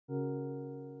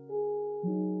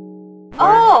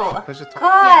Oh, Push it.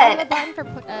 God. Yeah, button for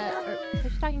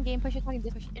push talking game, push talking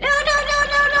this. No.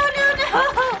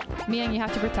 Miyoung, you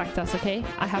have to protect us, okay?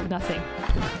 I have nothing.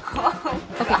 Oh,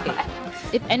 Okay.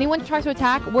 If anyone tries to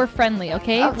attack, we're friendly,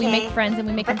 okay? We make friends and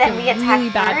we make But them then feel we attack really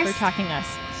bad for first? attacking us.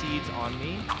 Seeds on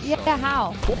me. Yeah,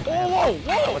 how? Whoa!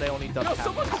 How would I only dump Yo, half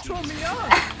someone of the control seeds?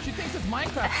 Miyoung. She thinks it's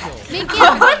Minecraft skills.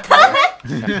 what the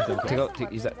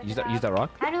heck? Use that rock.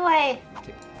 How do I?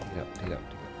 Take it out.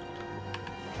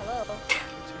 Hello.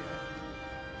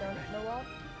 No wall?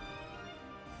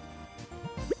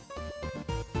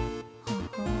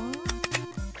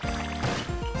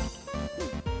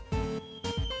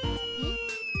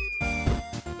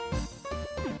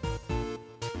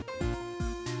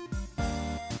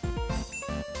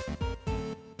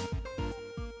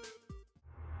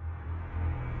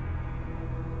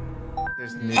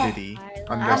 There's nudity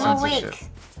on their I'm censorship. awake.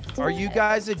 Are you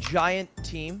guys a giant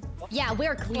team? Yeah,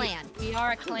 we're a clan. We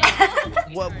are a clan.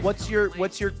 What's your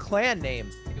clan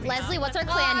name? Leslie, what's our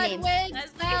clan name?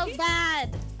 So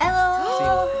bad.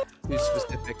 Hello. Who's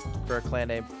specific for a clan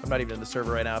name? I'm not even in the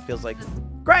server right now. It feels like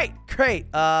great.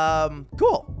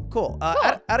 Cool.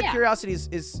 Out of curiosity, is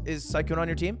Saikun on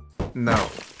your team? No.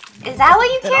 Is that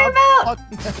what you care about?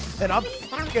 And I'm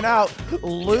freaking out,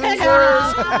 losers.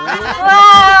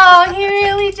 Wow, he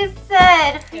really just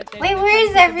said. Wait, where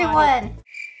is everyone?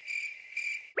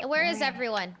 Where is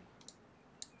everyone?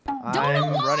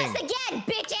 I'm running. Again,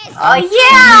 bitches! Oh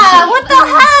yeah! What the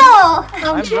hell?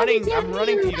 I'm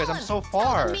running to you guys. I'm so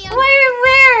far.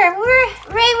 Where? Ray,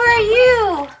 where are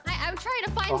you? I'm trying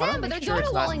to find Oh, how do I them, but they're make sure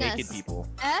it's not donut-walling naked us. people?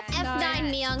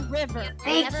 F9, Miyoung. River.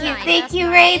 Thank you,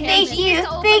 Ray. Thank you,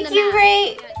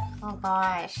 Ray. Oh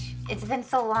gosh, it's been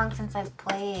so long since I've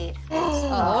played.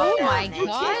 Oh my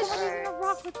gosh.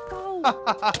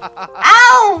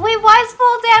 Ow! Wait, why is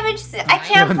fall damage? I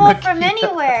can't fall from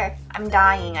anywhere. I'm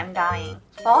dying.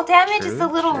 Fall damage is a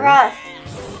little rough.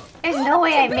 There's no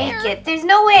way I make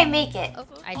it.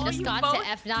 I just got to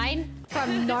F9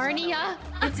 from Narnia.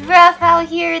 It's rough out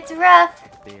here. It's rough.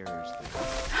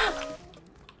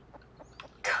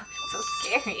 So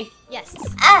scary. Yes,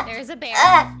 Ah! there's a bear.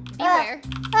 Beware.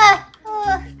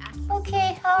 Beware.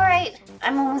 Okay, alright.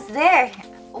 I'm almost there.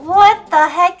 What the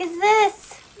heck is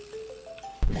this?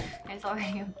 There's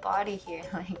already a body here.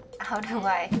 Like, how do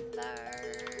I?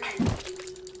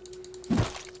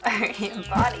 Already a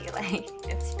body. Like,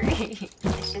 it's free.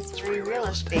 It's just free real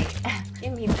estate.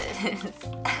 Give me this.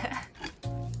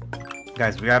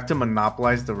 Guys, we have to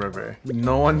monopolize the river.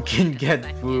 No one can get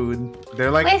food. They're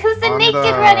like. Wait, who's the naked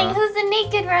running? Who's the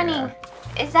naked running?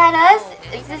 Yeah. Is that us?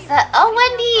 Is this a? Oh,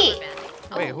 Wendy!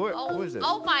 Wait, who is this?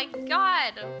 Oh my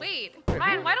god, wait.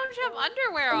 Ryan, why don't you have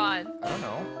underwear on? I don't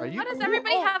know. Are you? Why does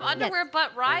everybody have underwear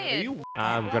but Ryan?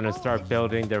 I'm gonna start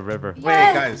building the river. Wait,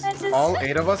 guys, all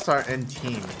 8 of us are in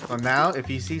teams. So now, if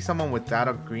you see someone without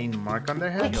a green mark on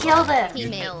their head, We killed him. We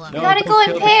gotta go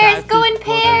in pairs. Go in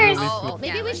pairs.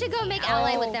 Maybe we should go make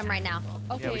ally with them right now.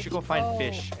 Okay. Yeah, we should go find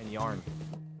fish and yarn.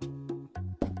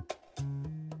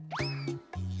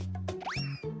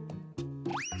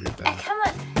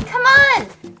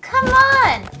 Come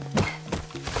on!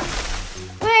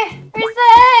 Where's the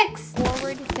X?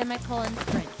 Forward semicolon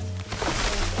sprint.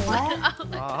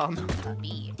 What?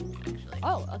 B, actually.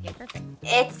 Oh, okay, perfect.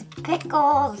 It's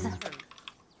Pickles.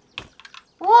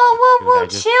 Whoa! Dude,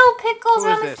 Chill, Pickles. Who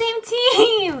We're is on the this? same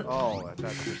team. Oh, I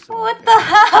thought you were so What the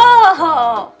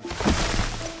hell?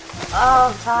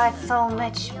 Oh god, so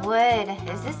much wood.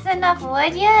 Is this enough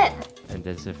wood yet? And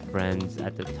there's the friends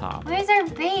at the top. Where's our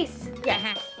base?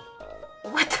 Yeah.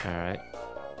 What the? Alright.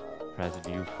 Press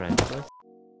view friends list.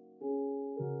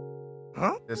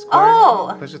 Discord.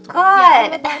 Oh, Push it. Yeah,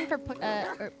 God. button for push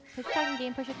talking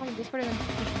game, push talking Discord, and then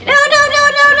push. No.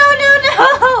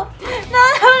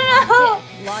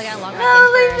 Log out, log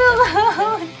No, leave back me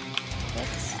alone. in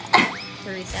to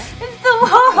reset. It's the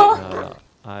wall.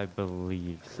 I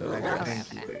believe so.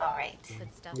 Alright.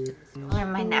 Good stuff. Where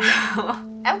am I now?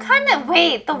 I'm kind of.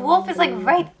 Wait, the wolf is like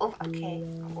right. Oh, okay.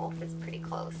 The wolf is pretty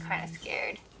close. Kind of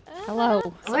scared. Hello.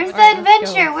 Where's the Alright,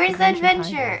 let's adventure? go. Where's the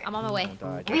adventure? I'm on my way.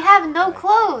 We have no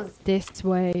clothes. This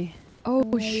way. Oh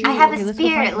shoot. I have Okay, a let's go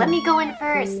spear. find Let him. me go in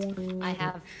first. I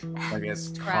have I guess.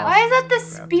 crap. Why is that the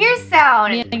spear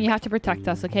sound? Miyoung, you have to protect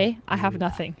us, okay? I have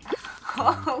nothing.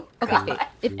 Oh, Okay, God.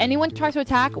 if anyone tries to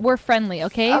attack, we're friendly,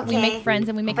 okay? We Okay. make friends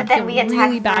and we make But them then feel we attack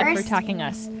really bad for first? attacking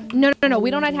us. No,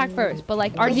 we don't attack first, but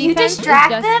like our You defense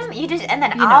distract is just, them. And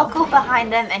then you I'll know. go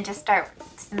behind them and just start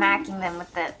smacking them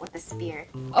with the spear.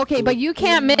 Okay, but you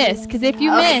can't miss, because if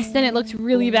you miss, then it looks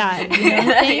really bad. You know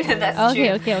what I'm saying? That's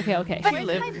okay, true. okay. I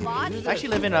actually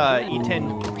live in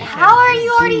E10. How are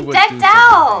you already decked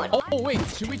out? Oh wait,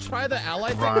 should we try the ally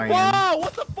thing? Ryan. Whoa,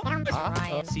 what the fuck?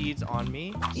 Ryan. Seeds on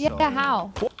me. Yeah,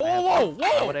 how? Whoa.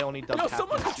 Why would I only double Yo, tap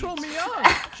someone these control seeds?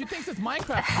 Miyoung. She thinks it's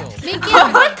Minecraft skills. Make it.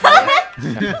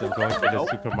 I'm going to the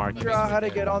supermarket. Figure out how to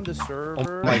get on the server.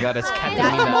 Oh my god, it's That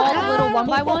kkatamina. small little one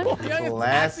by one.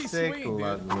 Classic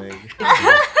Ludwig.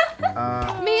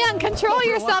 Miyoung, control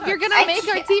yourself. You're gonna make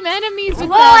our team enemies with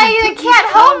Well, I can't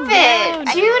help it.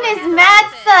 down. June is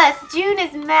mad sus. June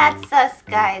is mad sus,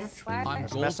 guys. I'm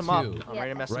Let's gold mess them up. 2 I'm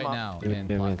ready to mess right them up. now. He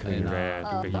ran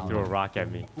because he threw a rock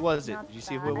at me. Who was it? Did you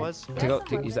see who it was?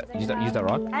 Use that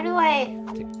rock. How do I?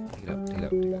 Take it out.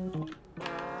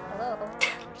 Hello.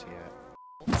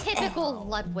 Where's he at? Typical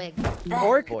Ludwig.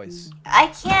 Orc voice. I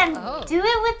can't Oh. do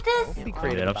it with this. Be Oh,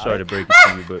 creative man, I'm about sorry it. to break it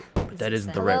to you, but that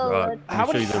isn't the red rock. Let How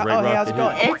me show many? you the Oh, red hey, rock. how's it to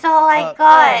going? hit. It's all I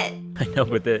got. I know,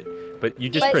 but you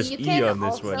just But press you E can on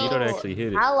this one. You don't also actually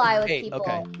hit it. Ally with Hey, people.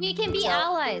 okay. We can be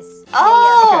allies.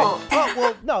 Oh. Okay. Oh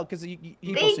well, no, because he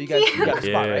equals, so you got a spot,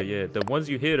 Yeah, right? yeah. The ones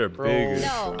you hit are Bro. bigger.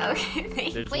 No. Okay.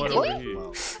 Thank There's Wait, one do over we? here.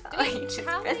 Oh, you just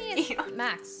How pressed many E. is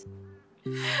Max?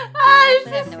 Ah,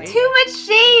 this is too much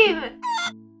shame.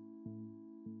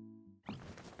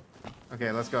 Okay,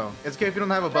 let's go. It's okay if you don't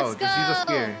have a bow. Let's Just use a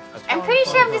go. spear. I'm pretty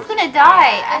sure I'm just gonna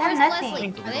die. I have Where's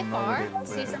nothing. Leslie? Are they far?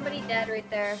 See somebody dead right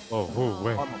there. Oh,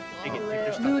 wait. Take it, take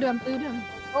your stuff. Loot him.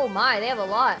 Oh my, they have a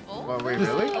lot. Wait,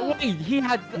 really? Oh, wait, he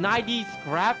had 90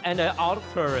 scrap and an auto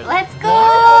turret. Let's go.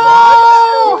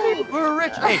 We're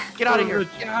rich. Hey, get out of here.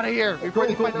 Get out of here. Before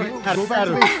they fight, go back to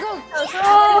Go, base.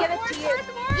 oh, give it to you.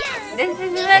 Yes! This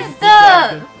is messed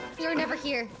up. You're never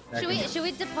here. Should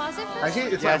we deposit first?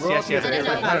 Actually, it's Yes, like, yes, yes. No,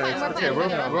 no,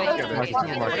 no, we're Okay, we're fine.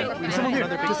 There's someone here.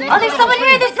 Oh, there's someone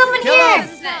here. There's someone here.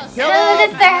 No. No,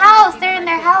 it's their house. They're in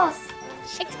their house.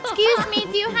 Excuse me,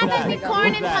 do you have any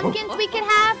corn and pumpkins we could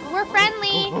have? We're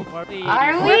friendly.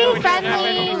 Are we? We're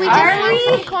friendly. We just Are want we?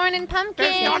 some corn and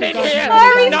pumpkins. Are we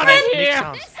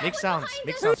friendly? Make sounds.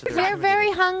 Make sounds. So We're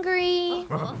very hungry.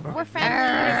 We're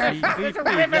friendly.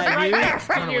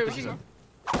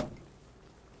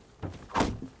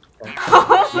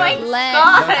 Oh my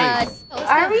god.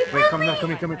 Are we Wait, come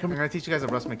friendly? here. I'm gonna teach you guys a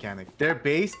Rust mechanic. Their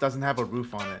base doesn't have a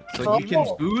roof on it, so you can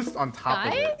boost on top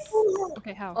of it.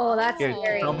 Okay, how? Oh, that's Here,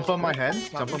 scary. jump on my head.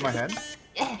 Jump on my head.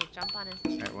 Okay, jump on his.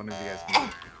 Alright, one of you guys can do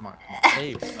it. Come on.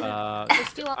 Hey,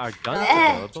 are guns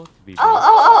available to be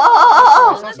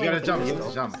Oh. You gotta jump. You have to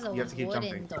This jump. is a You have to keep wooden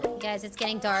jumping. door. Guys, it's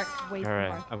getting dark.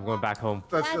 Alright, I'm going back home.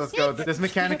 Let's go. This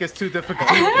mechanic is too difficult.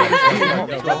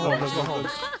 Let's go home. Let's go home.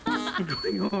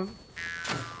 Going home.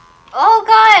 Oh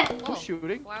god. Who's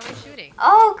shooting? Why are we shooting?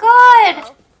 Oh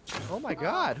god. Oh my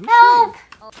God. Who's Help.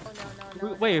 Oh,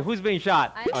 no. Wait, who's being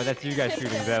shot? Oh, that's you guys shooting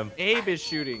them. shooting? Abe is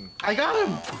shooting. I got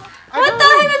him. What the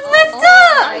heck is messed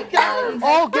My up? God.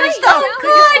 Oh, good Oh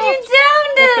god, you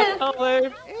downed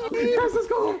him. Let's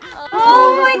go.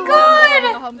 Oh my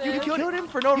god. You killed him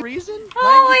for no reason?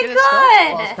 Oh Why didn't you get his my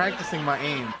I was god. practicing my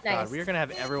aim. Nice. God, we are gonna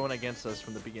have everyone against us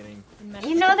from the beginning.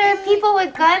 You know there are people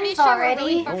with guns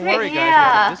already. Don't worry, guys. We have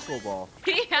a Yeah. disco ball.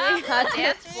 We have a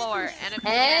dance floor and a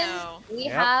piano. We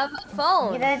Yep. have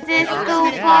phone. Get a disco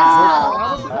Yeah.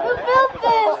 ball. Who built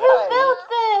this? Who built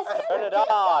this? Turn it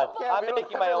on! I'm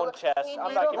making my own chest.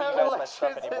 I'm not giving you guys my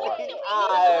stuff anymore.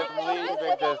 I'm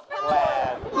leaving this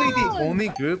land. Probably the only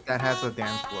group that has a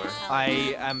dance floor.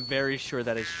 I am very sure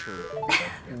that is true.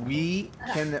 We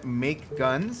can make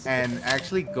guns and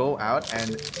actually go out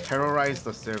and terrorize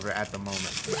the server at the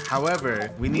moment.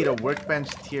 However, we need a workbench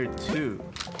tier 2,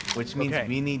 which means Okay.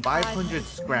 we need 500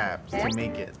 scraps to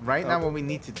make it. Right now, what we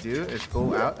need to do is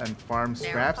go out and farm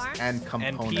scraps and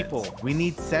components. people. We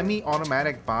need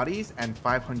semi-automatic bodies and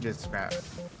 500 scraps.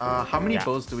 How many Yeah.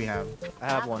 bows do we have? I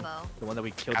have one. The one that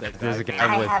we killed that There's guy. a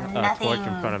guy with have a torch in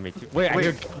nothing. front of me too. Wait, I Wait.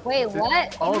 hear Wait,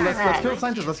 what? Oh, let's kill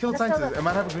scientists. Let's kill scientists. I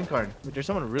might have a green card. Wait, there's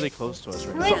someone really close to us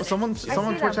right Who now. is Someone see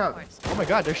torch them. out. Oh my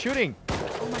God, they're shooting.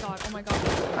 Oh my god, oh my god.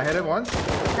 I hit it once.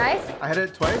 Nice. I hit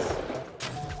it twice.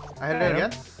 I hit it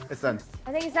again. It's done.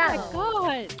 I think he's down.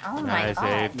 God. Oh my Nice,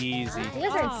 god. Abe. Easy. You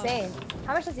guys are insane.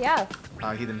 How much does he have?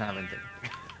 He didn't have anything.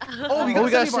 Oh, we got a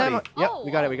semi-body. salmon. Yep, Oh.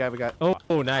 we got it.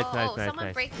 Oh, nice, nice, Oh, nice, someone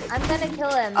nice. break. I'm gonna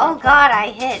kill him. Oh god, I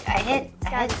hit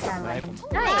someone.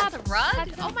 Wow, the rug.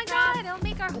 Oh my god, it'll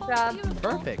make our Good home job.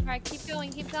 beautiful. Perfect. Alright, keep going,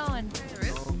 keep going.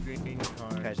 Green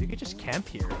card. Guys, we could just camp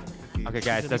here. Okay,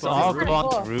 guys, let's People all on the go on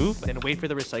roof. the roof. Then wait for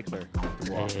the recycler.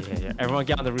 Yeah. Everyone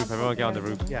get on the roof. Everyone get on the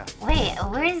roof. Yeah. Wait,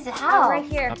 where's Oh, how? right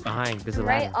here. Up behind. There's a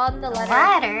Right ladder. on the letter.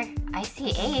 Ladder. I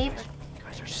see Abe. You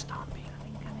guys are stomping.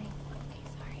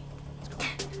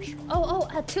 Oh,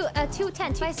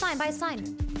 210. By sign.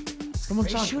 Someone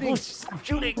shot. shooting.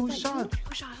 Shooting. Who shot?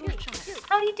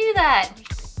 How do you do that?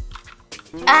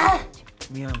 Ah!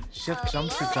 Miyoung, shift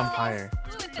jump to jump higher.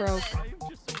 Broke.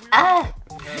 Ah!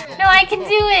 No, I can do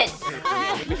it!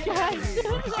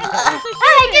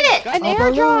 I did it! An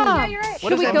airdrop! You're right. What Should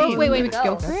does we that go? mean? Wait, we Go.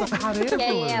 go for it? That's a hot air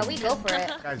balloon. Yeah, we go for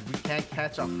it. Guys, we can't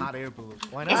catch a hot air balloon.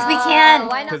 Why not? Yes, we can.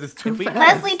 Why not? Because it's too If we- fast.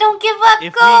 Leslie, don't give up!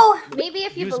 If Go! Maybe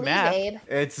if you Use believe, math. Abe.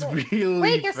 It's really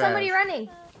Wait, there's fast. somebody running.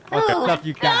 What the Ooh. fuck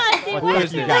you got? What Who the is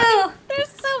fuck you it? got? Ooh. There's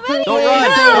so many. Don't run!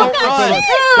 Don't run! Ooh.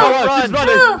 Don't She's run!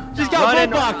 running. She's got Run one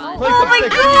and- box. Oh my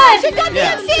god! She got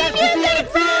Yeah.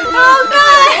 Oh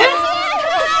god!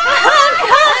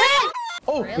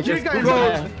 Oh, you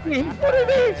guys What are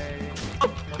these?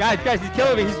 Guys, he's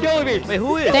killing me. He's killing me. Wait,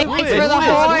 who is? Thanks Who is? for the Who is?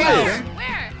 horse. Who is?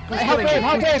 Where?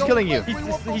 How dare he's killing you?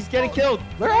 He's getting killed.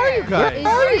 Where are you guys?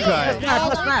 Where are you guys?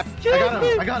 Snap.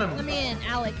 I got him. Let me in,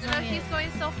 Alex. No, he's going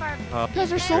so far. You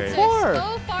guys are so They're far.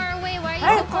 so far away. Why are you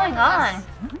What so is far going from us?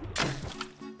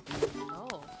 on?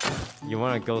 Oh. You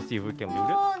wanna go see if we can loot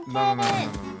it? Oh, No. get it.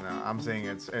 I'm saying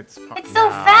it's. It's so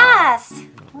fast!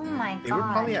 Oh my They were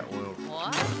probably god. at oil.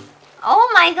 What?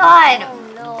 Oh my god! Oh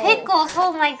no. Pickles,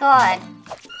 oh my god.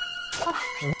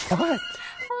 What?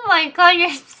 Oh my god,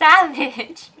 you're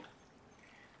savage.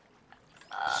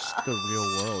 It's the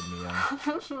real world,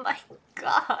 Miyoung. Oh my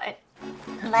god.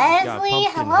 Yeah, Leslie, pumpkin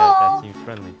head, hello? that seems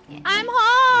friendly. I'm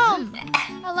home.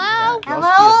 Hello?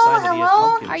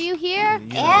 Hello? Are you here?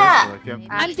 Yeah.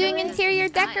 I'm doing interior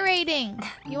decorating.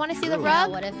 You want to see the Yeah,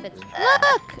 rug? what if it's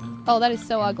Look! Oh, that is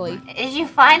so ugly. Did you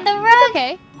find the rug?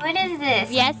 Okay. What is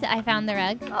this? Yes, I found the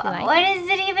rug. Do you like What is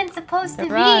it even supposed the to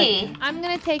rug? be? I'm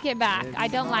gonna take it back. I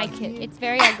don't like it. It's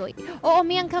very ugly. Oh,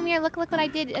 Miyoung, come here. Look what I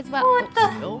did as well. What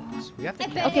the? Mills? We have to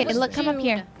bet Okay, it was look, come up June.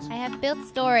 here. I have built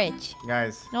storage.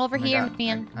 Guys. No, over I here, got-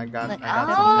 man. I got Look. some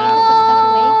paddles.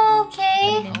 Oh, Put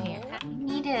it in okay. here.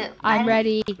 Need it. I'm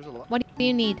ready. What do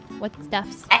you need? What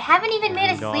stuffs? I haven't even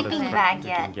made a Not as sleeping much bag as you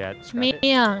yet. can get.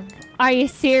 Miyoung, are you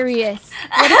serious?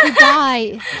 What if you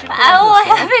die? Oh, I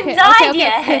haven't died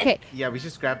yet. Okay. Yeah, we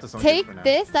should scrap this on Take for now.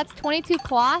 this. That's 22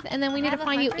 cloth, and then we need to have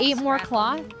find you 100 8 more scrap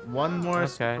cloth. One more. Okay.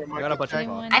 supermarket I got a bunch of check.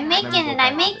 cloth. I'm making it.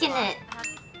 I'm making it.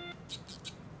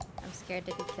 I'm scared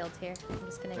to be killed here. I'm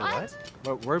just gonna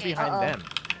What? We're behind them.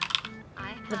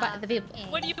 The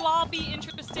people. Would you all be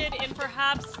interested in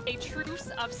perhaps a truce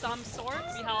of some sort?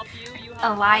 We help you. You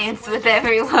help Alliance us. with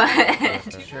everyone.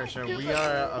 Sure. We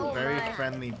are a very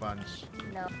friendly bunch.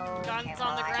 No. Guns Okay, on the well,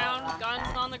 I ground. don't want Guns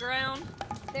that. on the ground.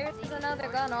 There's another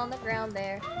gun on the ground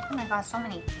there. Oh my god, so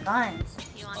many guns.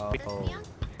 You want this, Miyoung?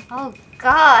 Oh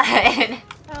god.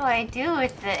 What do I do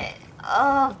with it?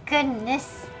 Oh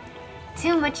goodness.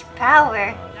 Too much power.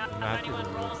 Now, if Not anyone to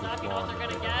rolls remove up, this you know what wall. they're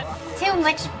gonna get. Too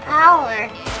much power.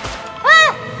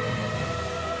 Ah!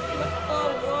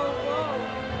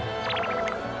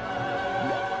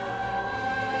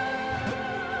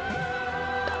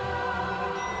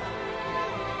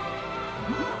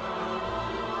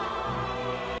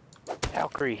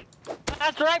 Valkyrie.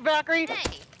 That's right, Valkyrie.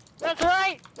 Hey. That's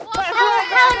right.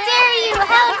 How dare you?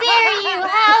 How dare you?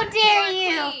 How dare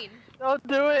you? Don't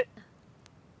do it.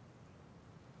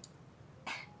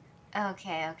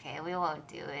 Okay, we won't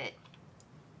do it.